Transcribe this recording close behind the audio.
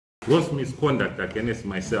gross misconduct against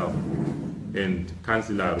myself and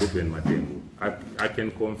Councillor Ruben Matengu. I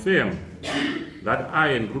can confirm that I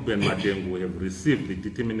and Ruben Matengu have received the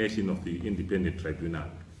determination of the independent tribunal.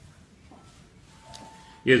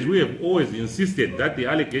 Yes, we have always insisted that the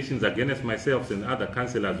allegations against myself and other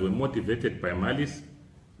councillors were motivated by malice,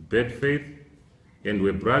 bad faith, and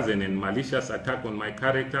were brazen and malicious attack on my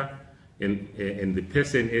character and the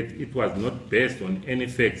person. It was not based on any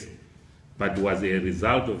facts, but was a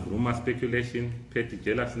result of rumor speculation, petty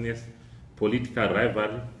jealousness, political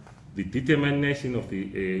rivalry. The determination of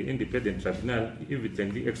the independent tribunal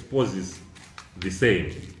evidently exposes the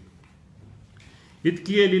same. It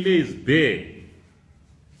clearly lays bare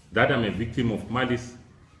that I'm a victim of malice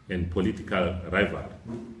and political rivalry.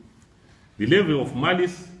 The level of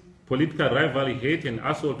malice, political rivalry, hate, and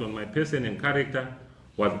assault on my person and character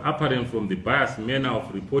was apparent from the biased manner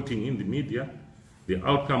of reporting in the media, the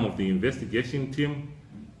outcome of the investigation team,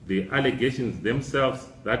 the allegations themselves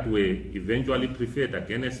that were eventually preferred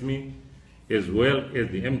against me, as well as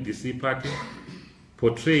the MDC party.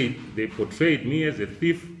 They portrayed me as a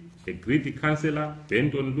thief, a greedy councillor,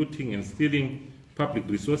 bent on looting and stealing public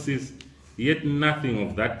resources, yet nothing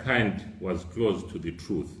of that kind was close to the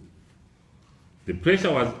truth. The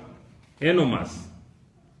pressure was enormous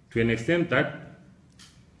to an extent that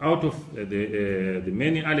out of the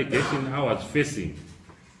many allegations I was facing,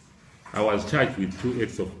 I was charged with 2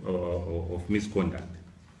 acts of misconduct.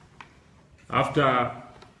 After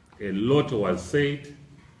a lot was said,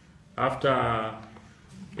 after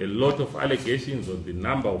a lot of allegations on the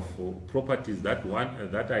number of properties that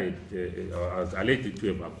I was alleged to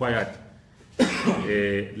have acquired,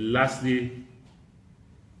 lastly,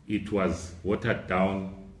 it was watered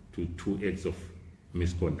down to 2 acts of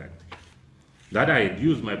misconduct. That I had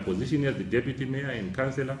used my position as the deputy mayor and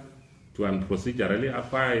councillor to unprocedurally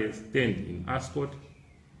acquire a stand in Ascot.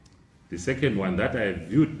 The second one, that I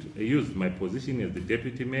used my position as the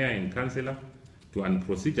deputy mayor and councillor to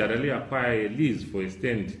unprocedurally acquire a lease for a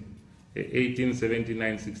stand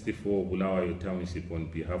 1879-64 Bulawayo Township on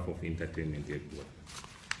behalf of Entertainment Headquarters.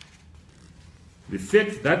 The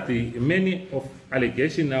fact that the many of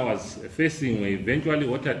allegations I was facing were eventually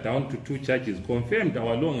watered down to 2 charges confirmed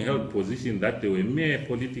our long-held position that they were mere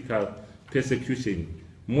political persecution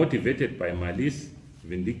motivated by malice,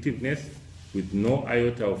 vindictiveness, with no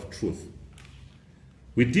iota of truth.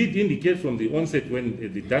 We did indicate from the onset when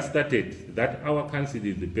the dust started that our council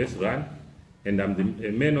is the best run, and I'm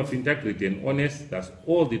a man of integrity and honest, that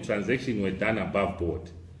all the transactions were done above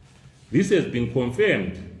board. This has been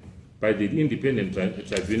confirmed by the independent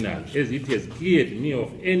tribunal, as it has cleared me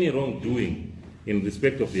of any wrongdoing in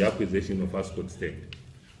respect of the acquisition of Ascot stand.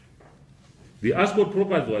 The Ascot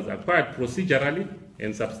property was acquired procedurally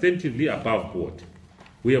and substantively above board.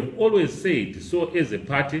 We have always said so as a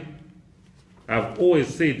party. I've always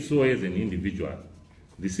said so as an individual.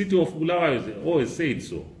 The city of Bulawayo has always said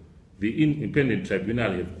so. The independent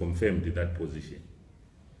tribunal have confirmed that position.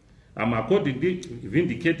 I'm accordingly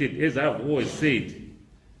vindicated, as I've always said.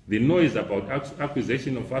 The noise about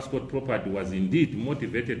acquisition of Ascot property was indeed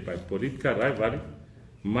motivated by political rivalry,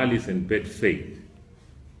 malice, and bad faith.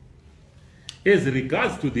 As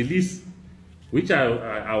regards to the lease, which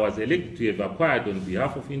I was elected to have acquired on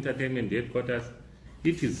behalf of Entertainment Headquarters,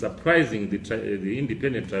 it is surprising the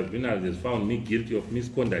independent tribunal has found me guilty of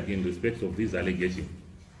misconduct in respect of these allegations.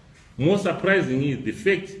 More surprising is the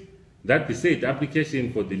fact that the said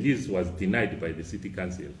application for the lease was denied by the City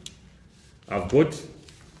Council. I've got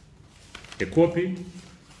a copy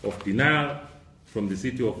of denial from the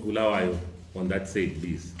city of Bulawayo on that said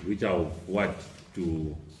lease, which I will forward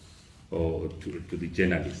to the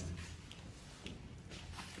journalist.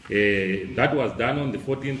 That was done on the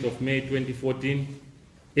 14th of May 2014,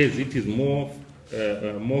 as it is more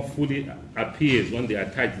fully appears on the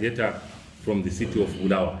attached letter from the city of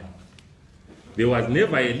Bulawayo. There was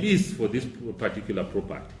never a lease for this particular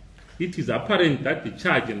property. It is apparent that the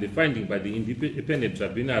charge and the finding by the independent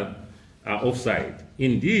tribunal are offside.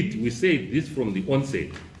 Indeed, we said this from the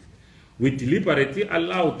onset. We deliberately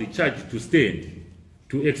allowed the charge to stand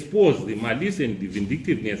to expose the malice and the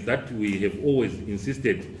vindictiveness that we have always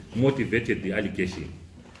insisted motivated the allegation.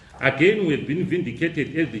 Again, we have been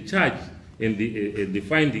vindicated as the charge and the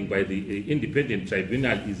finding by the independent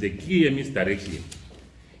tribunal is a clear misdirection.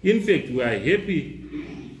 In fact, we are happy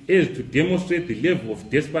as to demonstrate the level of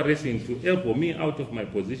desperation to elbow me out of my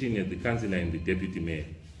position as the councillor and the deputy mayor.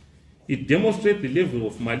 It demonstrates the level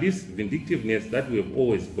of malice, vindictiveness that we have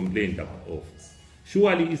always complained of.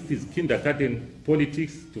 Surely it is kindergarten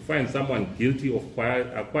politics to find someone guilty of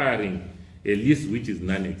acquiring a lease which is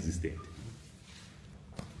non-existent.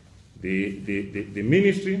 The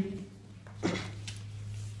ministry,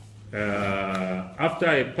 after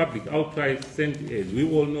a public outcry, sent, as we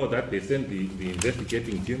all know, that they sent the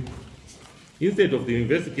investigating team. Instead of the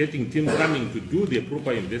investigating team coming to do the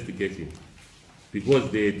proper investigation, because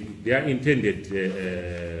their intended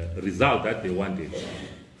result that they wanted,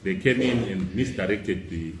 they came in and misdirected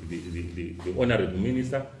the Honorable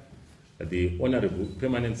Minister, the Honorable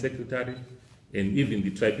Permanent Secretary, and even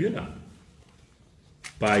the tribunal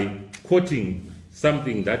by quoting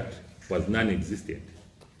something that was non-existent.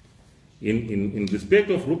 In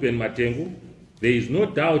respect of Ruben Matengu, there is no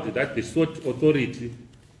doubt that the sought authority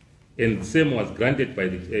and same was granted by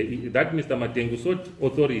that Mr. Matengu sought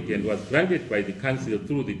authority and was granted by the council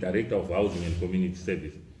through the Director of Housing and Community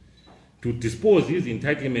Service to dispose his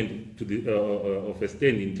entitlement to the, of a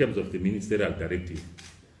stand in terms of the ministerial directive.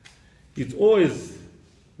 We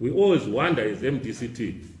always wonder as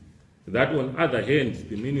MDCT that on other hand,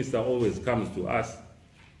 the minister always comes to us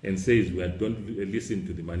and says we don't listen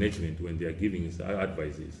to the management when they are giving us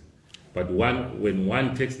advices. But when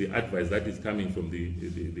one takes the advice that is coming from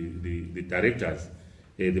the directors,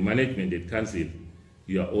 the management and council,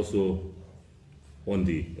 you are also on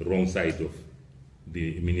the wrong side of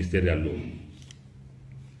the ministerial law.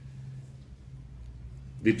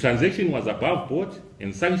 The transaction was above board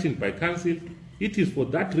and sanctioned by council. It is for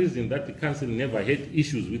that reason that the council never had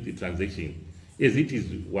issues with the transaction, as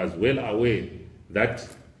it was well aware that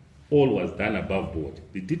all was done above board.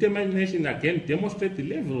 The determination again demonstrates the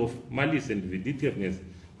level of malice and vindictiveness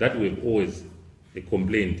that we've always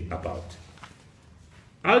complained about.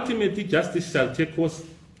 Ultimately, justice shall take course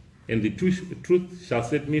and the truth shall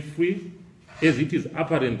set me free, as it is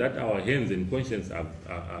apparent that our hands and conscience are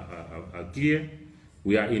clear.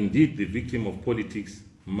 We are indeed the victim of politics,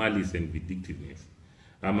 malice and vindictiveness.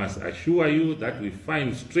 I must assure you that we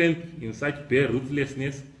find strength in such bare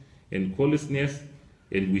ruthlessness and callousness,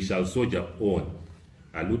 and we shall soldier on.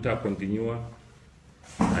 A luta continua.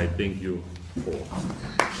 I thank you all.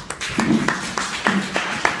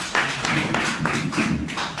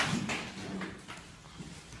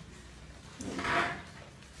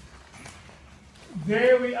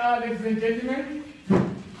 There we are, ladies and gentlemen.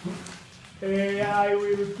 I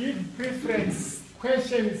will give preference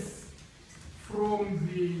questions from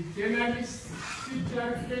the journalists,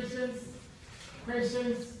 clarifications,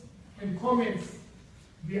 questions, and comments.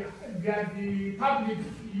 The public,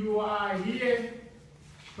 you are here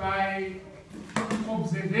by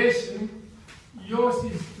observation. Yours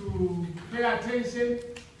is to pay attention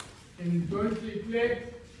and don't play,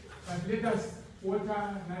 but let us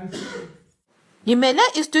water and see. Ngimele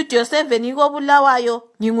istudio 7 ko Bulawayo,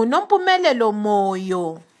 nginguNompumelelo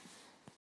Moyo.